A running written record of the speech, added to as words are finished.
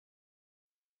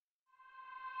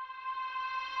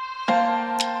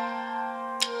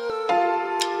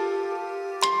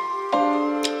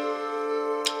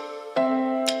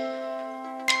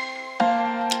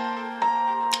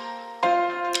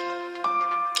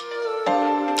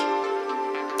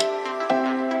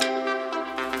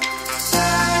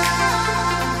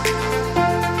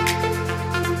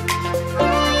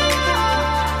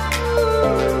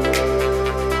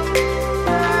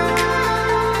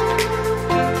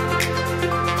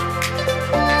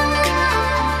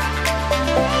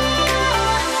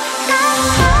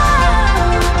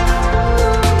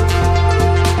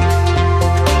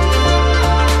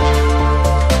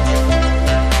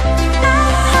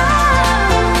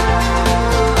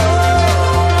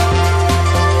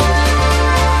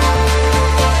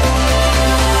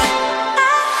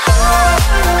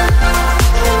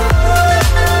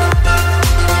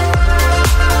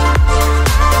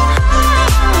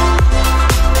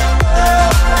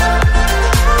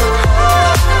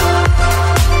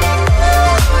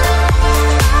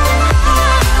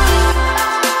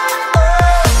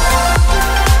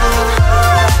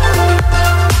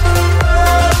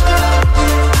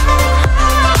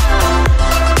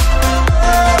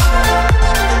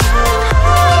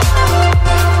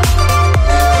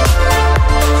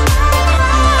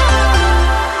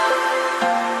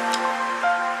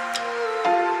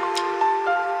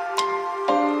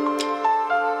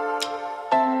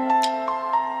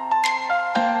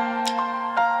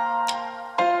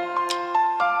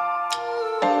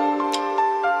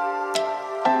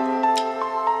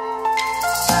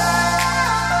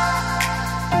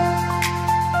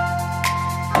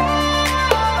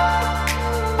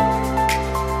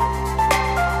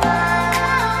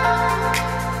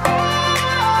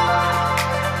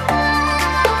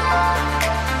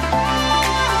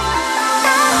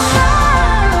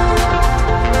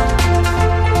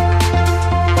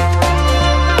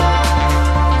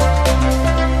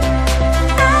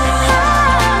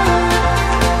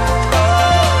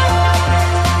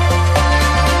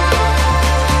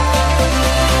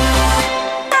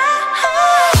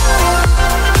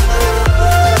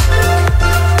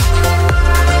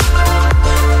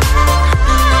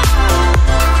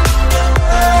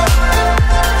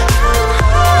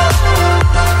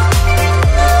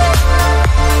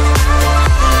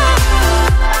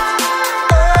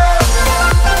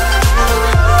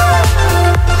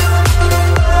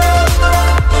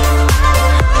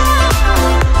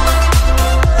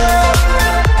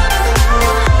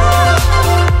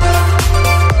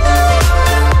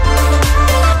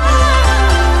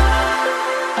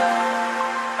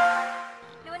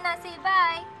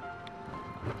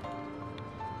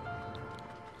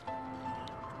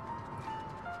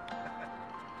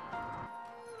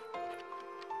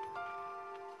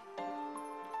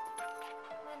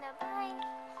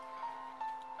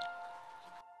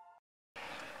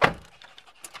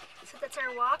that's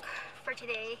our walk for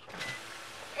today.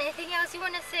 Anything else you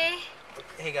want to say?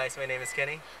 Hey guys, my name is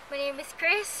Kenny. My name is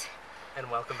Chris.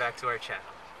 And welcome back to our channel.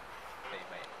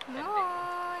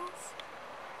 Loons.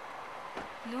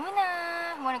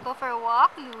 Luna, wanna go for a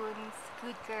walk, Loons?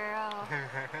 Good girl.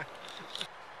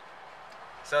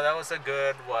 So that was a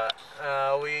good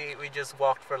we just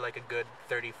walked for like a good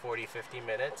 30, 40, 50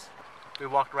 minutes. We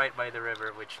walked right by the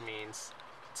river, which means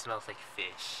it smells like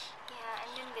fish. Yeah,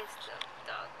 and then this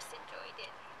dogs enjoyed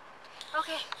it.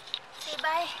 Okay, say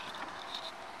bye.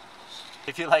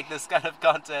 If you like this kind of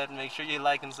content, make sure you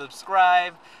like and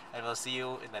subscribe, and we'll see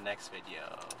you in the next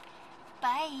video.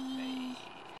 Bye. Bye.